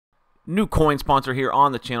New coin sponsor here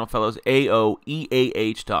on the channel, fellows, AOEAH.com.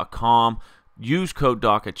 Use code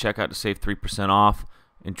DOC at checkout to save 3% off.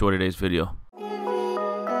 Enjoy today's video.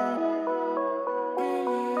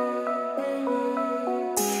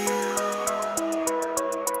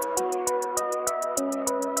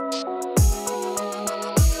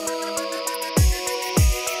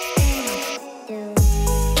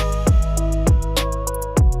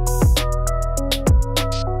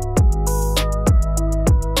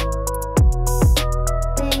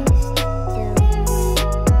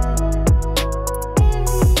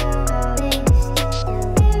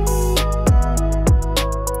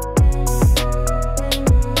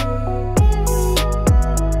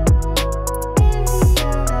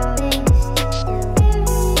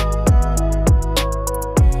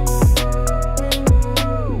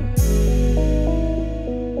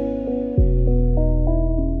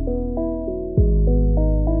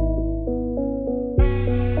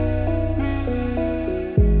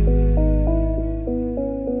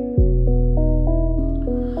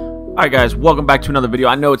 Alright guys, welcome back to another video.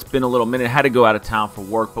 I know it's been a little minute, I had to go out of town for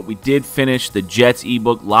work, but we did finish the Jets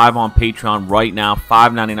ebook live on Patreon right now.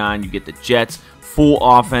 $5.99, you get the Jets full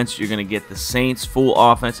offense, you're going to get the Saints full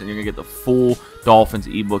offense, and you're going to get the full Dolphins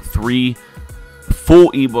ebook. 3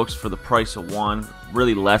 full ebooks for the price of one,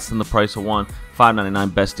 really less than the price of one.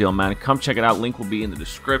 $5.99, best deal, man. Come check it out. Link will be in the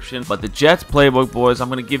description. But the Jets playbook, boys, I'm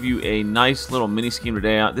going to give you a nice little mini scheme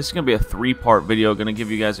today. This is going to be a 3-part video. Going to give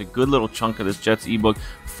you guys a good little chunk of this Jets ebook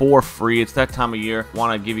for free. It's that time of year.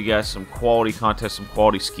 Want to give you guys some quality contests, some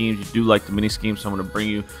quality schemes. You do like the mini schemes, so I'm going to bring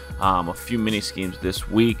you a few mini schemes this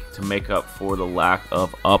week to make up for the lack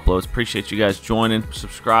of uploads. Appreciate you guys joining,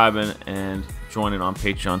 subscribing, and joining on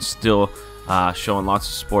Patreon. Still showing lots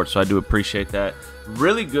of support, so I do appreciate that.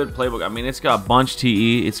 Really good playbook. I mean, it's got bunch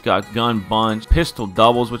TE, it's got gun bunch, pistol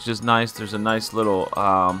doubles, which is nice. There's a nice little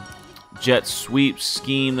jet sweep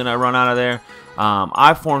scheme that I run out of there.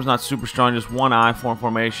 I form's not super strong, just one I form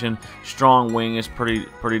formation. Strong wing is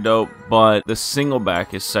pretty dope, but the single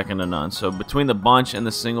back is second to none. So between the bunch and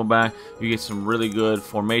the single back, you get some really good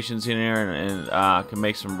formations in there, and can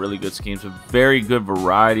make some really good schemes. A very good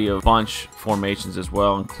variety of bunch formations as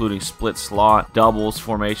well, including split slot, doubles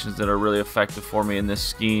formations that are really effective for me in this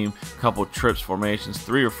scheme. A couple trips formations,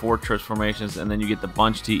 3 or 4 trips formations, and then you get the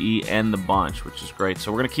bunch TE and the bunch, which is great.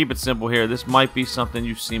 So we're gonna keep it simple here. This might be something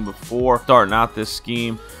you've seen before. Starting out this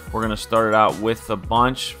scheme, we're gonna start it out with the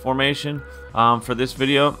bunch formation for this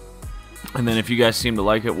video, and then if you guys seem to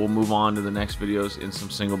like it, we'll move on to the next videos in some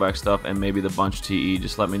single back stuff and maybe the bunch TE.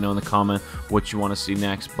 Just let me know in the comment what you want to see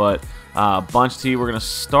next. But bunch TE, we're gonna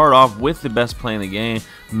start off with the best play in the game,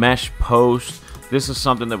 mesh post. This is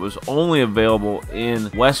something that was only available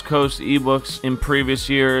in West Coast ebooks in previous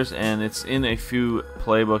years, and it's in a few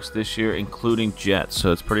playbooks this year, including Jets.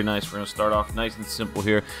 So it's pretty nice. We're going to start off nice and simple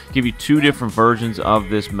here. Give you 2 different versions of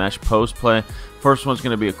this mesh post play. First one's going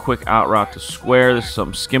to be a quick out route to square. This is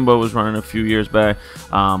something Skimbo was running a few years back,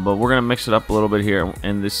 but we're going to mix it up a little bit here.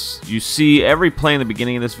 And this, you see every play in the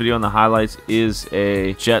beginning of this video in the highlights is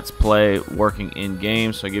a Jets play working in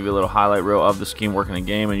game. So I give you a little highlight reel of the scheme working in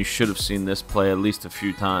game, and you should have seen this play at least a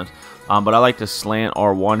few times. But I like to slant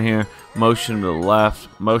R1 here, motion to the left,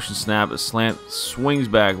 motion snap, a slant, swings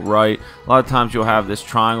back right. A lot of times you'll have this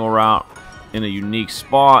triangle route in a unique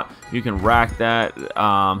spot. You can rack that.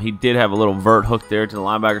 He did have a little vert hook there to the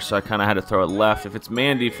linebacker, so I kind of had to throw it left. If it's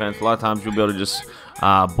man defense, a lot of times you'll be able to just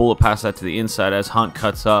bullet pass that to the inside as Hunt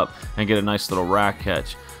cuts up and get a nice little rack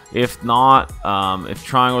catch. If not, if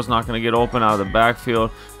triangle's not going to get open out of the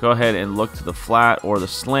backfield, go ahead and look to the flat or the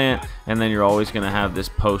slant, and then you're always going to have this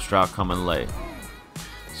post route coming late.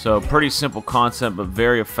 So pretty simple concept, but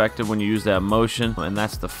very effective when you use that motion. And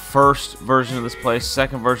that's the first version of this play.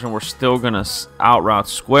 Second version, we're still going to out route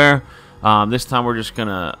square. This time we're just going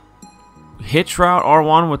to hitch route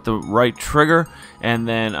R1 with the right trigger, and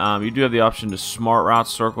then you do have the option to smart route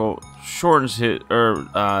circle. Shortens hit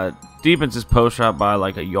or deepens his post route by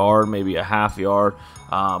like a yard, maybe a half yard,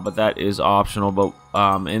 but that is optional. But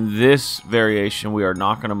in this variation, we are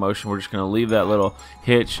not going to motion. We're just going to leave that little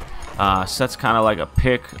hitch. Sets kind of like a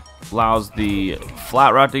pick, allows the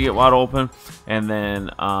flat route to get wide open, and then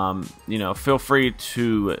you know, feel free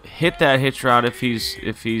to hit that hitch route if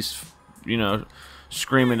he's you know,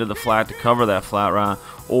 screaming to the flat to cover that flat route,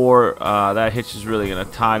 or that hitch is really going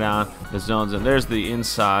to tie down the zones. And there's the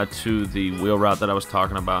inside to the wheel route that I was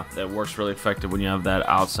talking about that works really effective when you have that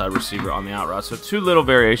outside receiver on the out route. So 2 little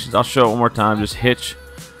variations. I'll show it one more time. Just hitch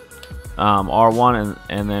R1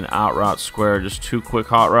 and then out route square, just 2 quick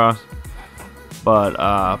hot routes.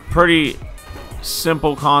 But pretty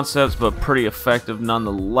simple concepts, but pretty effective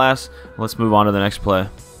nonetheless. Let's move on to the next play.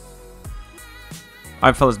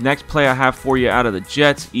 Alright fellas, next play I have for you out of the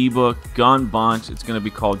Jets ebook, gun bunch. It's going to be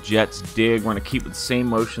called Jets Dig. We're going to keep the same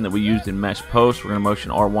motion that we used in mesh post. We're going to motion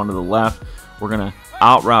R1 to the left. We're going to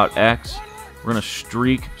out route X. We're going to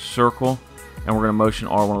streak circle. And we're going to motion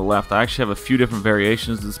R1 to the left. I actually have a few different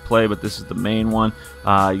variations of this play, but this is the main one.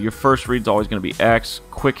 Your first read is always going to be X.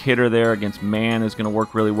 Quick hitter there against man is going to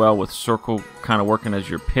work really well with circle kind of working as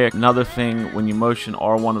your pick. Another thing, when you motion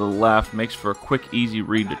R1 to the left, makes for a quick, easy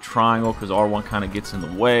read to triangle because R1 kind of gets in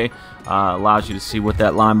the way. Allows you to see what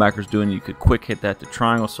that linebacker's doing. You could quick hit that to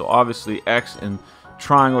triangle. So obviously X and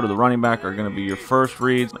triangle to the running back are going to be your first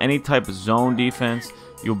reads. Any type of zone defense,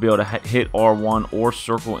 you'll be able to hit R1 or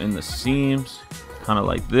circle in the seams, kind of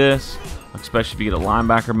like this, especially if you get a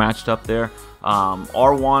linebacker matched up there.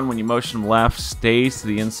 R1, when you motion them left, stays to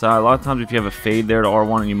the inside. A lot of times if you have a fade there to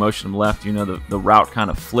R1 and you motion them left, you know the route kind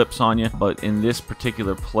of flips on you. But in this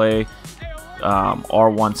particular play,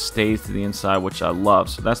 R1 stays to the inside, which I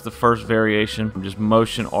love. So that's the first variation. Just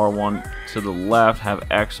motion R1 to the left, have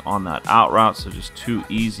X on that out route. So just two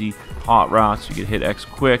easy hot routes. You can hit X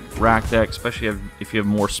quick, rack that, especially if you have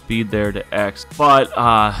more speed there to X. But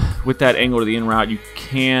with that angle to the in route, you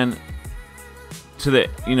can, to the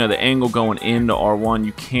the angle going into R1,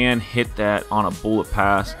 you can hit that on a bullet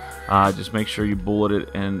pass. Just make sure you bullet it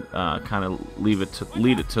and kind of lead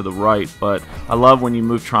it to the right. But I love when you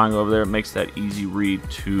move triangle over there. It makes that easy read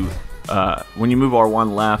to when you move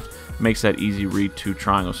R1 left, it makes that easy read to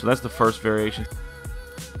triangle. So that's the first variation.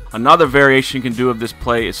 Another variation you can do of this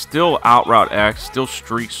play is still out route X, still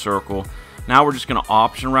streak circle. Now we're just going to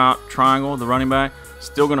option route triangle the running back.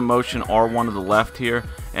 Still going to motion R1 to the left here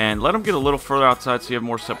and let him get a little further outside so you have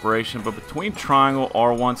more separation. But between triangle,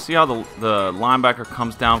 R1, see how the linebacker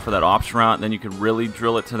comes down for that option route, and then you can really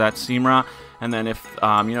drill it to that seam route. And then if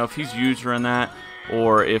if he's user in that,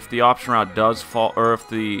 or if the option route does fall, or if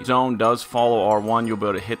the zone does follow R1, you'll be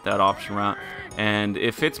able to hit that option route. And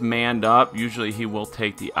if it's manned up, usually he will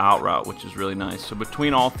take the out route, which is really nice. So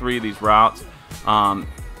between all three of these routes,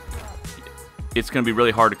 it's going to be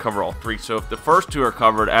really hard to cover all three. So if the first two are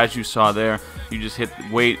covered, as you saw there, you just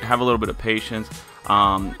wait, have a little bit of patience.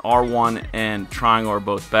 R1 and triangle are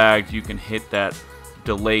both bagged. You can hit that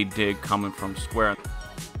delayed dig coming from square.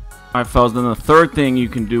 Alright fellas, then the third thing you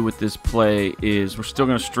can do with this play is we're still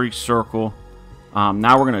going to streak circle.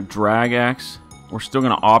 Now we're going to drag X. We're still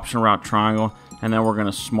going to option route triangle, and then we're going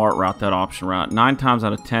to smart route that option route. 9 times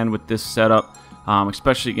out of 10 with this setup,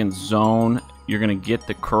 especially against zone, you're going to get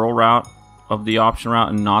the curl route of the option route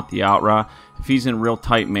and not the out route. If he's in real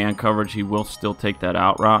tight man coverage, he will still take that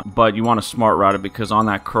out route, but you want to smart route it because on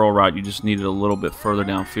that curl route you just need it a little bit further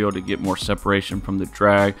downfield to get more separation from the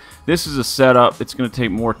drag. This is a setup, it's going to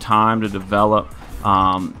take more time to develop,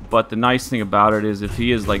 but the nice thing about it is if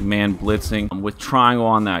he is like man blitzing with triangle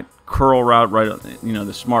on that curl route, right,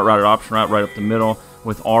 the smart routed option route right up the middle,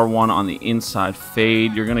 with R1 on the inside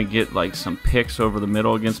fade, you're going to get like some picks over the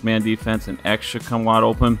middle against man defense, and X should come wide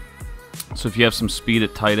open. So if you have some speed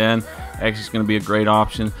at tight end, X is going to be a great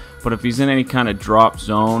option. But if he's in any kind of drop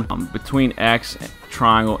zone, between X,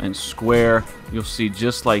 triangle, and square, you'll see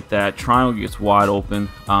just like that, triangle gets wide open.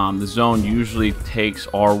 The zone usually takes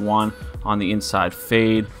R1 on the inside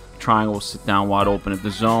fade. Triangle will sit down wide open. If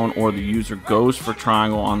the zone or the user goes for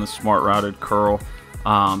triangle on the smart routed curl,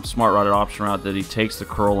 smart routed option route that he takes the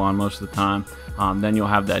curl on most of the time, then you'll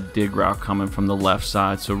have that dig route coming from the left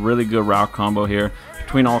side. So really good route combo here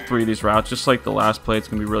between all three of these routes. Just like the last play, it's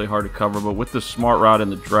going to be really hard to cover, but with the smart route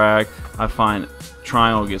and the drag, I find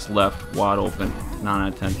triangle gets left wide open 9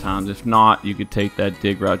 out of 10 times. If not, you could take that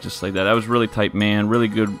dig route just like that. That was really tight man, really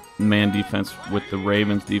good man defense with the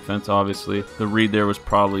Ravens defense. Obviously the read there was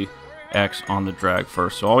probably X on the drag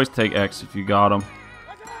first, so always take X if you got them.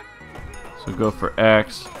 So go for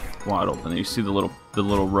X, wide open. And you see the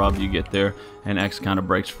little rub you get there, and X kind of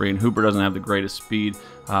breaks free. And Hooper doesn't have the greatest speed,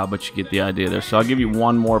 but you get the idea there. So I'll give you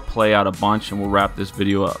one more play out of bunch, and we'll wrap this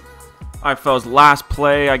video up. Alright fellas, last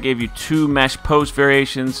play, I gave you 2 mesh post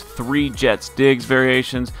variations, 3 Jets digs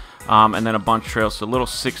variations, and then a bunch trail. So a little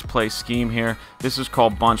 6-play scheme here. This is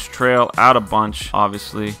called bunch trail, out of bunch,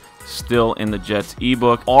 obviously. Still in the Jets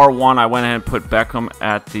ebook. R1, I went ahead and put Beckham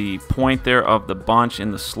at the point there of the bunch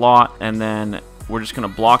in the slot, and then we're just going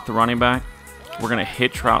to block the running back. We're going to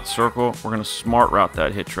hitch route circle. We're going to smart route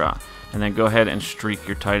that hitch route, and then go ahead and streak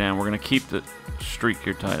your tight end. We're going to keep the streak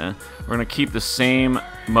your tight end. We're going to keep the same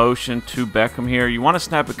motion to Beckham here. You want to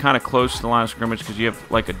snap it kind of close to the line of scrimmage because you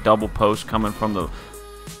have like a double post coming from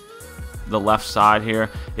the left side here.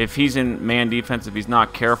 If he's in man defense, if he's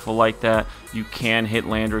not careful like that, you can hit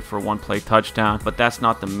Landry for a one-play touchdown, but that's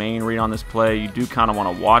not the main read on this play. You do kind of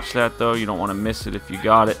want to watch that though. You don't want to miss it if you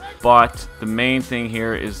got it. But the main thing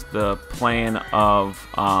here is the playing of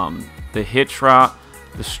the hitch route,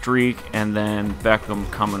 the streak, and then Beckham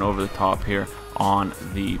coming over the top here on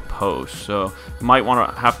the post. So you might want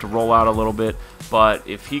to have to roll out a little bit, but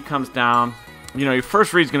if he comes down, you know, your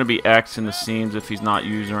first read is going to be X in the seams if he's not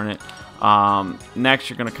using it. Next,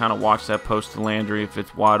 you're going to kind of watch that post to Landry if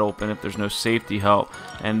it's wide open, if there's no safety help.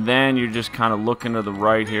 And then you're just kind of looking to the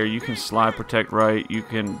right here. You can slide protect right. You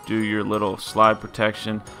can do your little slide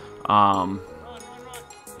protection to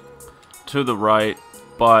the right.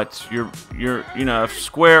 But you know, if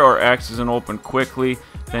square or X isn't open quickly,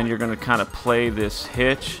 then you're going to kind of play this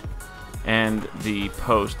hitch and the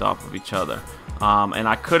post off of each other. And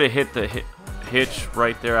I could have hit the hitch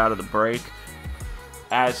right there out of the break.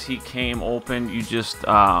 As he came open, you just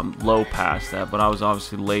low pass that, but I was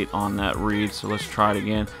obviously late on that read, so let's try it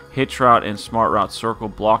again. Hitch route and smart route circle,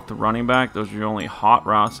 block the running back. Those are your only hot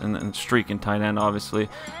routes, and then streak and tight end, obviously.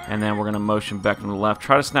 And then we're going to motion back to the left.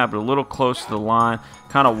 Try to snap it a little close to the line,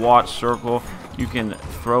 kind of watch circle. You can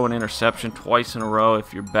throw an interception twice in a row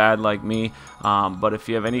if you're bad like me, but if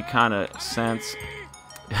you have any kind of sense,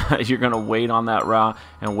 you're going to wait on that route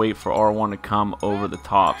and wait for R1 to come over the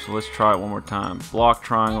top. So let's try it one more time. Block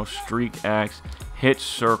triangle, streak X, hitch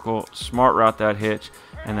circle, smart route that hitch,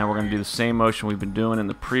 and then we're going to do the same motion we've been doing in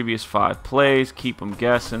the previous 5 plays. Keep them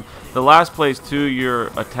guessing. The last plays too, you're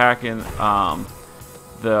attacking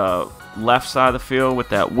the left side of the field with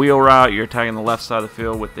that wheel route. You're attacking the left side of the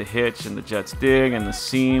field with the hitch and the Jets dig and the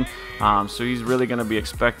seam. So he's really going to be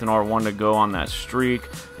expecting R1 to go on that streak,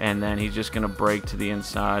 and then he's just going to break to the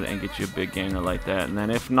inside and get you a big gainer like that. And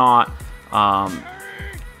then if not,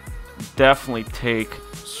 definitely take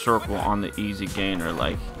circle on the easy gainer.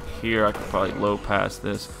 Like here, I could probably low pass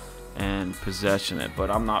this and possession it, but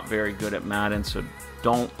I'm not very good at Madden, so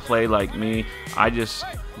don't play like me. I just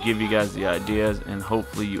give you guys the ideas, and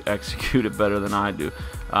hopefully you execute it better than I do.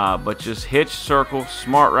 But just hitch, circle,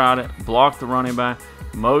 smart route it, block the running back,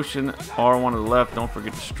 motion R1 to the left. Don't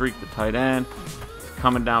forget to streak the tight end.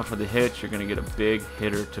 Coming down for the hitch, you're going to get a big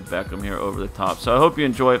hitter to Beckham here over the top. So I hope you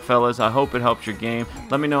enjoy it, fellas. I hope it helps your game.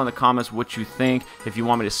 Let me know in the comments what you think. If you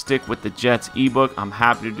want me to stick with the Jets ebook, I'm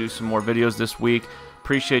happy to do some more videos this week.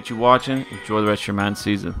 Appreciate you watching. Enjoy the rest of your Madden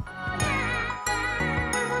season.